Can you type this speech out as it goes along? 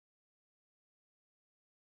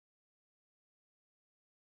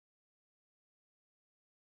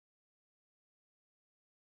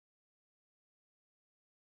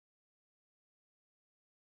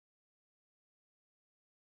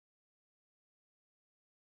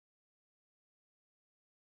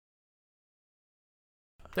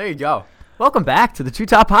There you go. Welcome back to the Two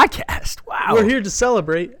Top Podcast. Wow. We're here to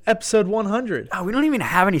celebrate episode 100. Oh, we don't even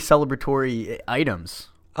have any celebratory items.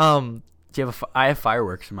 Do you have I have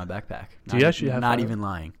fireworks in my backpack. Do you actually have Not fireworks? even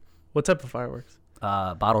lying. What type of fireworks?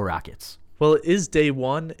 Bottle rockets. Well, it is day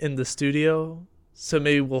one in the studio, so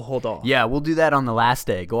maybe we'll hold off. Yeah, we'll do that on the last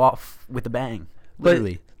day. Go off with a bang.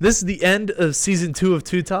 Literally. But this is the end of season 2 of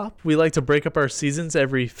Two Top. We like to break up our seasons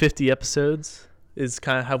every 50 episodes is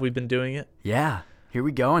kind of how we've been doing it. Yeah. Here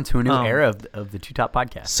we go into a new era of the Two Top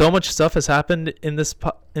Podcast. So much stuff has happened in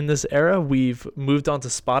this era. We've moved on to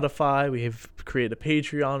Spotify. We have created a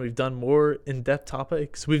Patreon. We've done more in-depth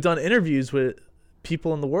topics. We've done interviews with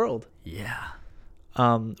people in the world. Yeah.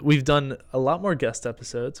 We've done a lot more guest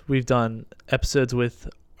episodes. We've done episodes with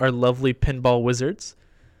our lovely pinball wizards.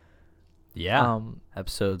 Yeah.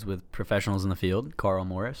 Episodes with professionals in the field. Carl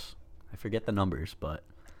Morris. I forget the numbers, but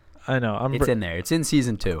I know. it's in there. It's in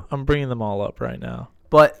season 2. I'm bringing them all up right now.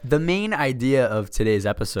 But the main idea of today's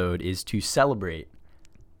episode is to celebrate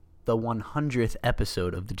the 100th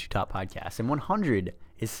episode of the Two Top Podcast. And 100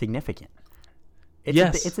 is significant.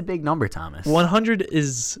 It's a big number, Thomas. 100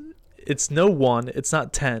 is, it's no 1, it's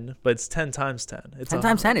not 10, but it's 10 times 10. It's 10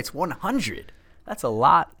 times 10, it's 100. That's a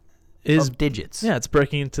lot of digits. Yeah, it's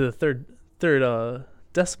breaking into the third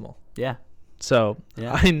decimal. Yeah. So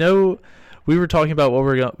Yeah. I know we were talking about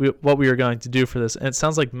what we were going to do for this, and it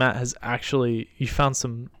sounds like Matt has you found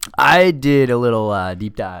some. I did a little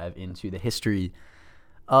deep dive into the history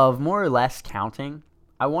of more or less counting.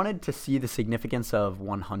 I wanted to see the significance of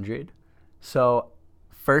 100. So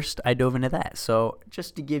first I dove into that. So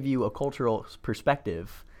just to give you a cultural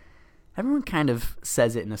perspective, everyone kind of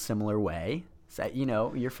says it in a similar way. So,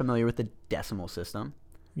 you're familiar with the decimal system.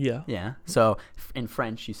 Yeah. Yeah. So in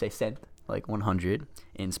French, you say cent, like 100.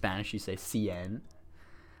 In Spanish, you say cien.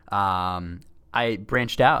 I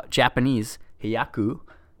branched out. Japanese, hyaku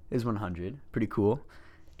is 100. Pretty cool.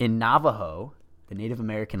 In Navajo, the Native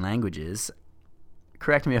American languages,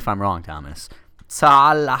 correct me if I'm wrong, Thomas,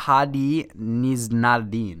 Tsalahadi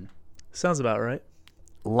Niznadin. Sounds about right.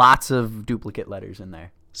 Lots of duplicate letters in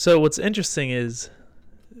there. So what's interesting is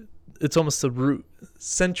it's almost the root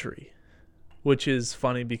century, which is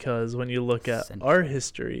funny because when you look at our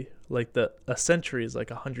history, like a century is like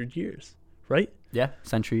 100 years, right? Yeah,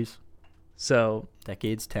 centuries. So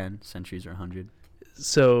decades 10, centuries are 100.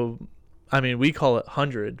 So, I mean, we call it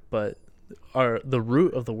 100, but the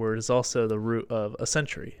root of the word is also the root of a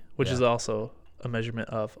century, which is also a measurement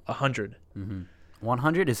of 100. Mm-hmm.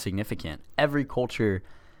 100 is significant. Every culture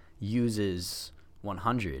uses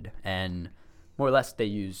 100, and more or less they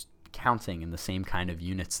use counting in the same kind of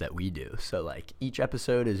units that we do. So like each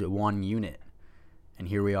episode is 1 unit, and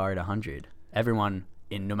here we are at 100. Everyone,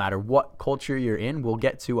 in no matter what culture you're in, will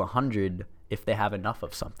get to 100 if they have enough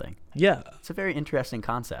of something. Yeah. It's a very interesting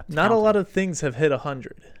concept. Not counting. a lot of things have hit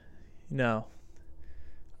 100. No.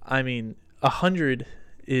 I mean, 100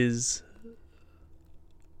 is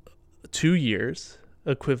 2 years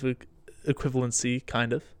equivalency,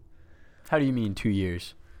 kind of. How do you mean 2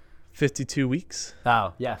 years? 52 weeks.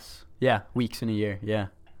 Oh, yes. Yeah, weeks in a year, yeah.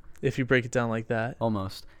 If you break it down like that.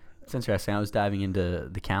 Almost. It's interesting. I was diving into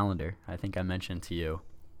the calendar. I think I mentioned to you.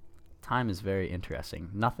 Time is very interesting.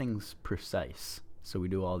 Nothing's precise. So we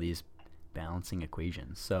do all these balancing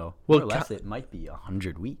equations. So more or less it might be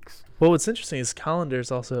 100 weeks. Well, what's interesting is calendars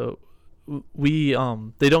also, they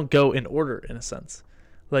don't go in order in a sense.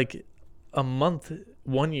 Like a month,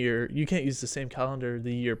 1 year, you can't use the same calendar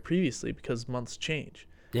the year previously because months change.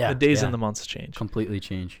 Yeah. The days and the months change. Completely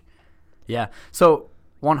change. Yeah. So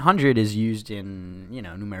 100 is used in,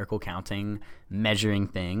 numerical counting, measuring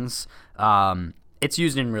things. It's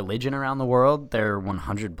used in religion around the world. There are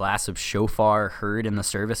 100 blasts of shofar heard in the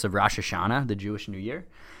service of Rosh Hashanah, the Jewish New Year.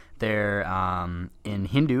 They're in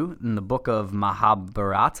Hindu, in the book of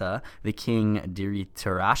Mahabharata, the king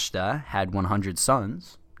Dhritarashtra had 100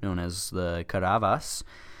 sons, known as the Kauravas.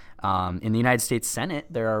 In the United States Senate,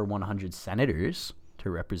 there are 100 senators to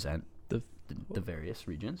represent the various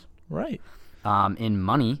regions. Right. In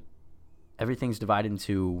money, everything's divided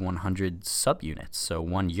into 100 subunits. So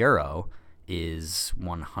 1 euro is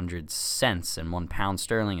 100 cents, and 1 pound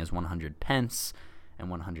sterling is 100 pence, and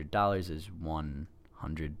 $100 is $100.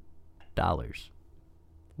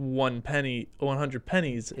 100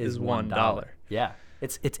 pennies is $1. Yeah.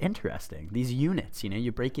 It's interesting. These units,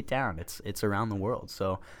 you break it down. It's around the world.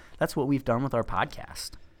 So that's what we've done with our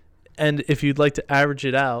podcast. And if you'd like to average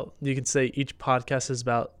it out, you can say each podcast is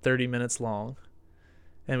about 30 minutes long,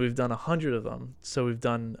 and we've done 100 of them. So we've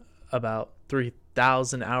done about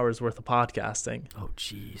 3,000 hours worth of podcasting. Oh,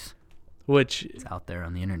 jeez. Which it's out there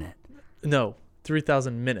on the internet. No,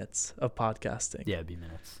 3,000 minutes of podcasting. Yeah, it'd be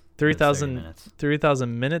minutes. 3,000 minutes.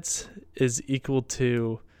 3,000 minutes is equal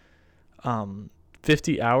to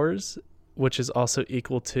 50 hours, which is also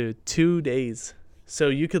equal to 2 days. So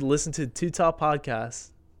you could listen to Two Top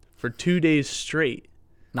podcasts for 2 days straight,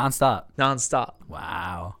 Nonstop. nonstop.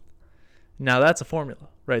 Wow. Now that's a formula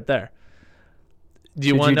right there. Do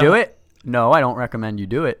you Should want you to do it? No, I don't recommend you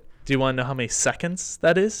do it. Do you want to know how many seconds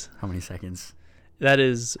that is? How many seconds? That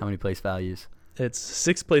is, How many place values? it's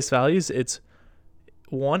 6 place values. It's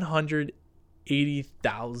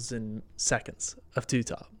 180,000 seconds of Two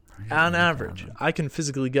Top. On average, I can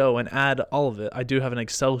physically go and add all of it. I do have an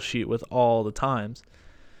Excel sheet with all the times.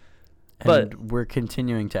 But And we're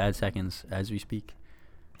continuing to add seconds as we speak.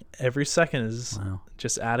 every second is Wow.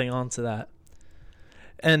 just adding on to that.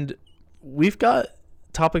 And we've got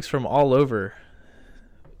topics from all over.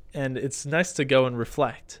 And it's nice to go and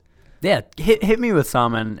reflect. Yeah, hit me with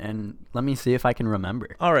some and let me see if I can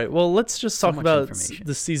remember. All right, well, let's just So talk much about information.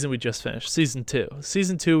 the season we just finished, season 2.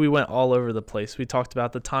 Season 2, we went all over the place. We talked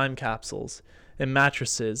about the time capsules and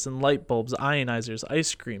mattresses and light bulbs, ionizers,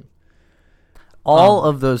 ice cream. All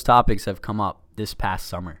of those topics have come up this past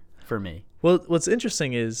summer for me. Well, what's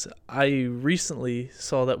interesting is I recently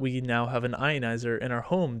saw that we now have an ionizer in our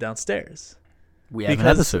home downstairs We have an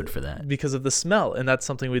Because- episode for that. because of the smell, and that's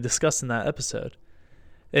something we discussed in that episode.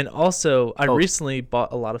 And also, I Oh. recently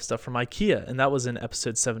bought a lot of stuff from IKEA, and that was in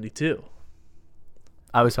episode 72.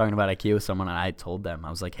 I was talking about IKEA with someone, and I told them, I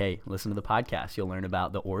was like, hey, listen to the podcast. You'll learn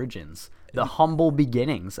about the origins, the humble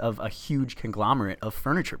beginnings of a huge conglomerate of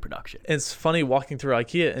furniture production. It's funny walking through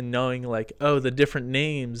IKEA and knowing, like, oh, the different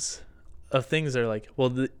names of things are like,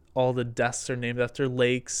 well, all the desks are named after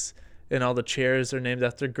lakes, and all the chairs are named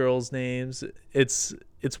after girls' names. It's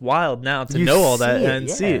wild now to You know all that see it, and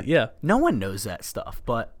see it. Yeah. No one knows that stuff,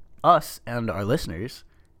 but us and our listeners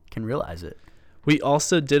can realize it. We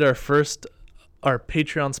also did our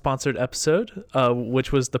Patreon sponsored episode,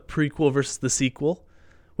 which was the prequel versus the sequel,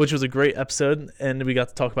 which was a great episode. And we got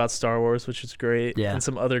to talk about Star Wars, which was great. Yeah. And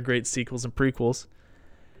some other great sequels and prequels.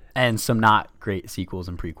 And some not great sequels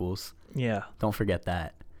and prequels. Yeah. Don't forget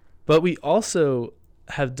that. But we also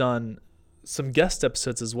have done some guest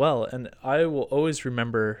episodes as well. And I will always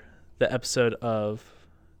remember the episode of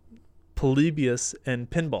Polybius and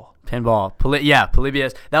Pinball.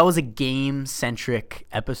 Polybius. That was a game-centric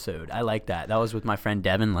episode. I like that. That was with my friend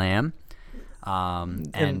Devin Lamb.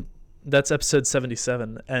 And That's episode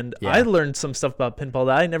 77. And Yeah. I learned some stuff about pinball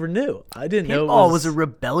that I never knew. I didn't know it pinball was a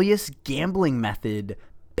rebellious gambling method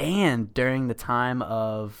banned during the time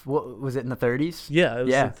of, what was it, in the 30s? Yeah, it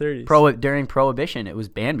was the 30s. During Prohibition, it was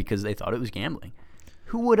banned because they thought it was gambling.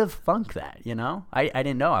 Who would have thunk that, you know? I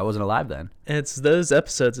didn't know. I wasn't alive then. And it's those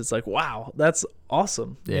episodes, it's like, wow, that's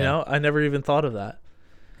awesome. You Yeah. know, I never even thought of that.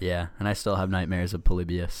 Yeah, and I still have nightmares of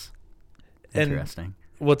Polybius. And Interesting.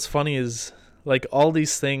 What's funny is, like, all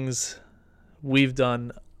these things we've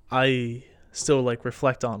done, I still, like,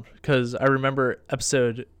 reflect on. Because I remember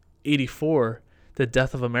episode 84, The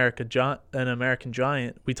Death of an American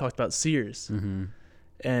Giant, we talked about Sears. Mm-hmm.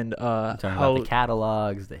 And Talking how about the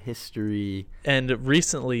catalogs, the history. and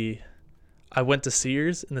recently I went to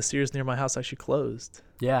Sears, and the Sears near my house actually closed.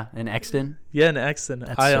 Yeah, in Exton. Yeah, in Exton.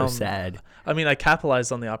 That's so sad. I mean, I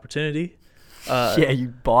capitalized on the opportunity. Yeah, you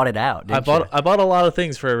bought it out, didn't you? I bought a lot of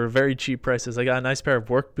things for very cheap prices. I got a nice pair of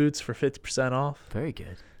work boots for 50% off. Very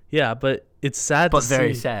good. Yeah, but it's sad But to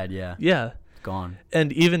very see. sad, yeah. Yeah. Gone.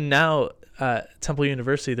 And even now at Temple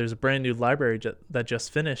University, there's a brand new library that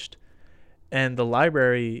just finished. And the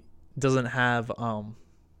library doesn't have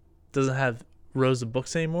rows of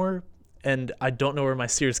books anymore. And I don't know where my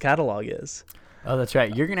Sears catalog is. Oh, that's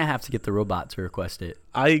right. You're going to have to get the robot to request it.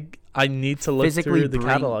 I need to look Physically through the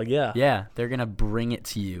catalog. Yeah. Yeah, they're going to bring it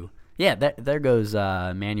to you. Yeah, there goes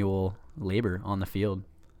manual labor on the field.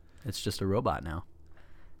 It's just a robot now.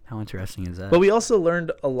 How interesting is that? But we also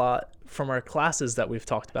learned a lot from our classes that we've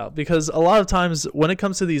talked about, because a lot of times when it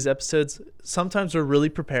comes to these episodes, sometimes we're really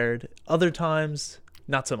prepared. Other times,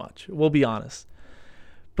 not so much. We'll be honest.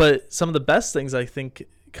 But some of the best things, I think,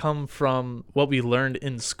 come from what we learned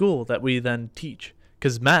in school that we then teach.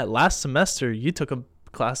 Because, Matt, last semester, you took a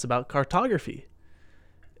class about cartography.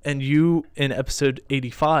 And you, in episode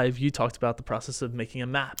 85, you talked about the process of making a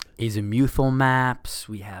map. Azimuthal maps.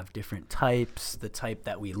 We have different types. The type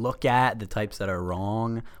that we look at, the types that are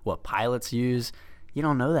wrong, what pilots use. You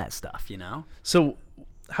don't know that stuff, you know? So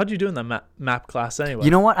how'd you do in the map class anyway?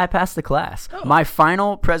 You know what? I passed the class. Oh. My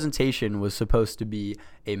final presentation was supposed to be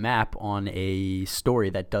a map on a story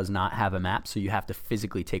that does not have a map. So you have to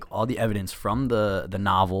physically take all the evidence from the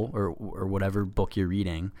novel or whatever book you're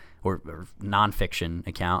reading or nonfiction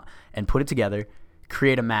account and put it together,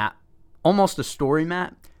 create a map, almost a story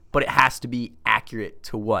map, but it has to be accurate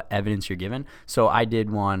to what evidence you're given. So I did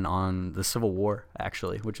one on the Civil War,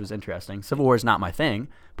 actually, which was interesting. Civil War is not my thing,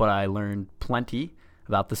 but I learned plenty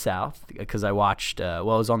about the South because I watched, it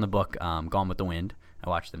was on the book Gone with the Wind. I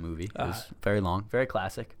watched the movie. It was very long, very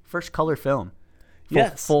classic. First color film.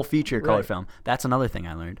 Full feature color film. That's another thing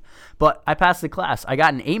I learned. But I passed the class. I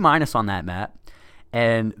got an A- on that map,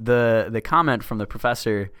 and the comment from the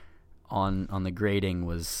professor on the grading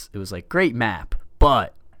was, it was like, great map,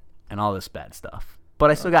 but, and all this bad stuff. But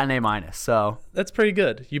I still got an A-, so. That's pretty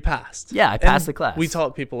good. You passed. Yeah, I passed the class. We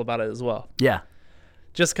taught people about it as well. Yeah.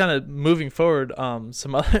 Just kind of moving forward,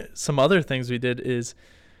 some other things we did is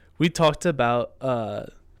we talked about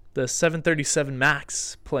the 737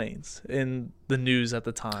 MAX planes in the news at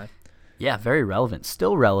the time. Yeah, very relevant.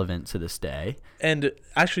 Still relevant to this day. And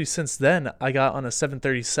actually, since then, I got on a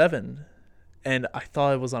 737, and I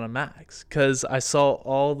thought it was on a MAX because I saw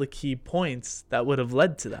all the key points that would have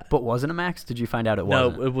led to that. But wasn't a MAX? Did you find out it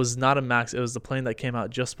wasn't? No, it was not a MAX. It was the plane that came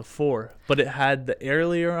out just before. But it had the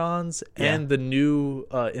ailerons and the new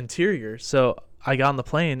interior. So I got on the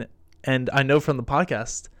plane, and I know from the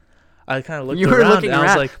podcast, I kind of looked around, and I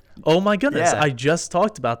was like, oh, my goodness, I just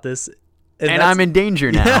talked about this. And I'm in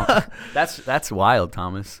danger now. That's wild,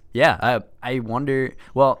 Thomas. Yeah, I wonder.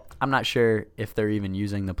 Well, I'm not sure if they're even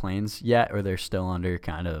using the planes yet, or they're still under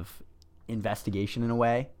kind of investigation in a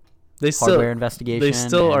way. Hardware investigation. They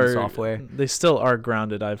still are software. They still are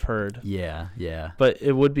grounded, I've heard. Yeah. But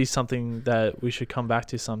it would be something that we should come back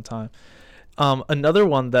to sometime. Another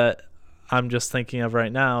one that I'm just thinking of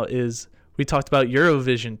right now is we talked about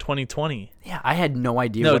Eurovision 2020. Yeah, I had no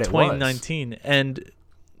idea what it was. No, 2019. And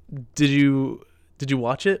did you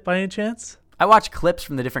watch it by any chance? I watched clips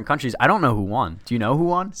from the different countries. I don't know who won. Do you know who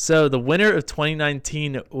won? So the winner of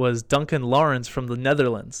 2019 was Duncan Lawrence from the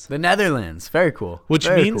Netherlands. The Netherlands. Very cool. Which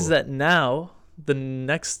means that now the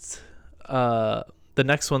next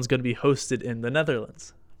one's going to be hosted in the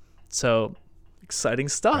Netherlands. So exciting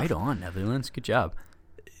stuff. Right on, Netherlands. Good job.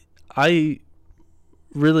 I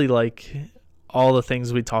really like all the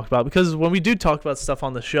things we talked about because when we do talk about stuff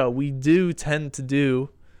on the show, we do tend to do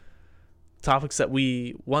topics that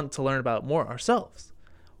we want to learn about more ourselves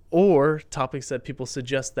or topics that people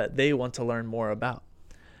suggest that they want to learn more about.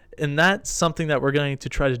 And that's something that we're going to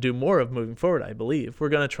try to do more of moving forward, I believe. We're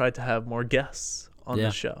going to try to have more guests on the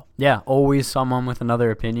show. Yeah, always someone with another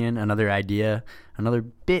opinion, another idea, another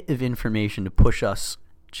bit of information to push us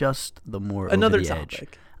just the more over the edge.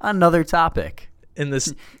 Another topic. In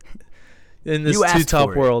this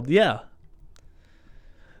two-top world. Yeah.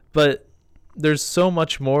 But there's so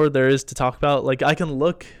much more there is to talk about. Like, I can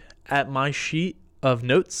look at my sheet of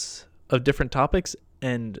notes of different topics,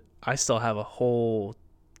 and I still have a whole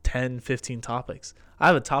 10, 15 topics. I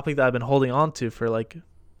have a topic that I've been holding on to for,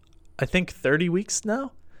 I think 30 weeks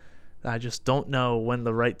now. I just don't know when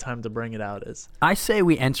the right time to bring it out is. I say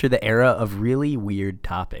we enter the era of really weird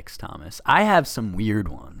topics, Thomas. I have some weird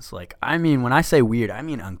ones. When I say weird, I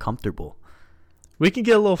mean uncomfortable. We can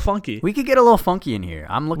get a little funky. We could get a little funky in here.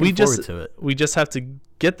 I'm looking forward to it. We just have to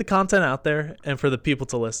get the content out there and for the people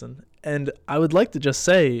to listen. And I would like to just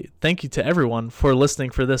say thank you to everyone for listening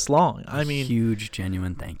for this long. Huge,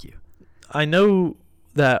 genuine thank you. I know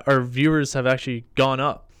that our viewers have actually gone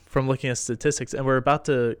up from looking at statistics, and we're about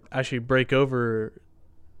to actually break over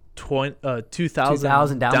 2,000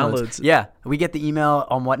 downloads. Yeah. We get the email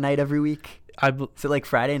on what night every week? Is it like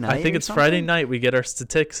Friday night? I think it's Friday night. We get our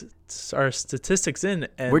statistics in,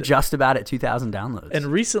 and we're just about at 2,000 downloads. And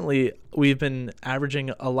recently, we've been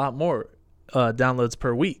averaging a lot more downloads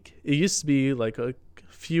per week. It used to be like a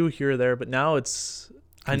few here or there, but now it's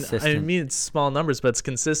consistent. I mean, it's small numbers, but it's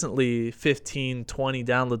consistently 15, 20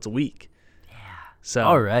 downloads a week. Yeah. So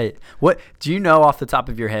all right. What do you know off the top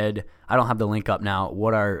of your head? I don't have the link up now.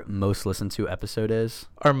 What our most listened to episode is?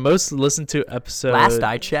 Our most listened to episode. Last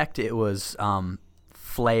I checked, it was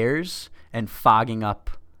flares and fogging up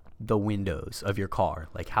the windows of your car,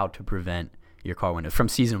 like how to prevent your car windows from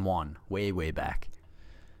season 1, way back.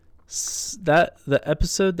 The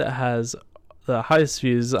episode that has the highest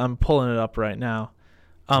views, I'm pulling it up right now.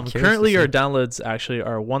 Currently, our downloads actually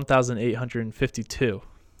are 1,852,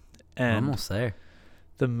 and almost there.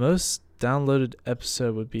 The most downloaded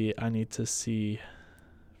episode would be, I need to see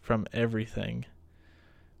from everything,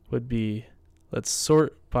 would be, let's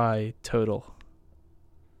sort by total.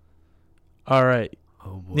 All right.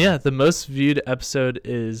 Oh boy. Yeah, the most viewed episode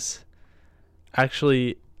is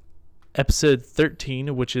actually episode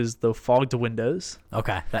 13, which is the fogged windows.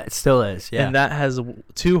 Okay, that still is. Yeah. And that has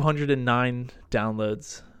 209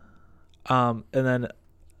 downloads. And then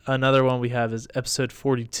another one we have is episode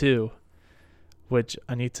 42, which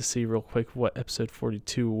I need to see real quick what episode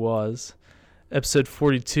 42 was. Episode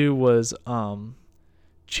 42 was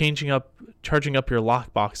charging up your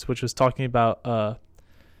lockbox, which was talking about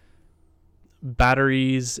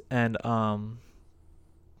batteries and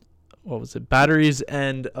what was it? Batteries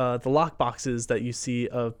and the lock boxes that you see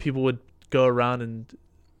of people would go around and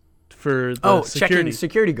for the security. Checking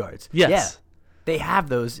security guards. Yes. Yeah. They have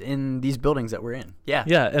those in these buildings that we're in. Yeah.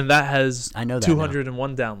 Yeah, and that has I know that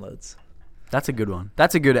 201 downloads. That's a good one.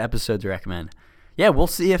 That's a good episode to recommend. Yeah, we'll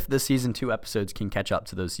see if the season 2 episodes can catch up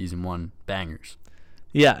to those season 1 bangers.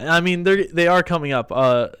 Yeah, I mean they are coming up.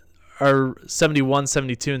 Our 71,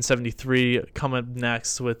 72, and 73 come up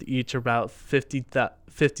next with each about 50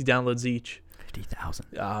 downloads each.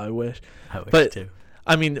 50,000. I wish. I wish But too.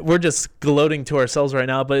 I mean, we're just gloating to ourselves right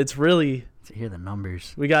now, but it's really To hear the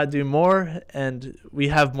numbers. we got to do more, and we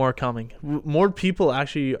have more coming. More people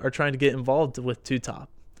actually are trying to get involved with Two Top.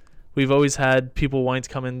 We've always had people wanting to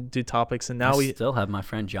come and do topics, and now I still have my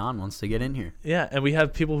friend John wants to get in here. yeah, and we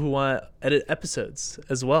have people who want to edit episodes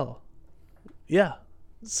as well. Yeah,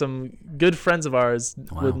 some good friends of ours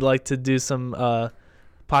Wow. would like to do some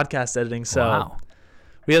podcast editing. So Wow.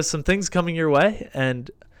 we have some things coming your way, and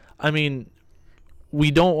I mean, we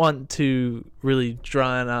don't want to really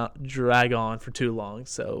drag on for too long.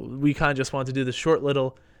 So we kind of just want to do the short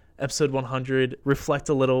little episode 100, reflect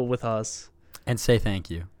a little with us. And say thank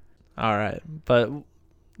you. All right, but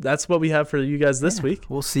that's what we have for you guys this week.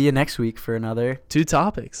 We'll see you next week for another. Two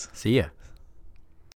topics. See ya.